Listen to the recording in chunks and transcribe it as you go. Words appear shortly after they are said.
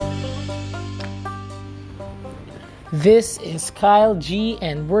This is Kyle G,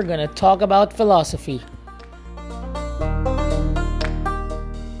 and we're gonna talk about philosophy.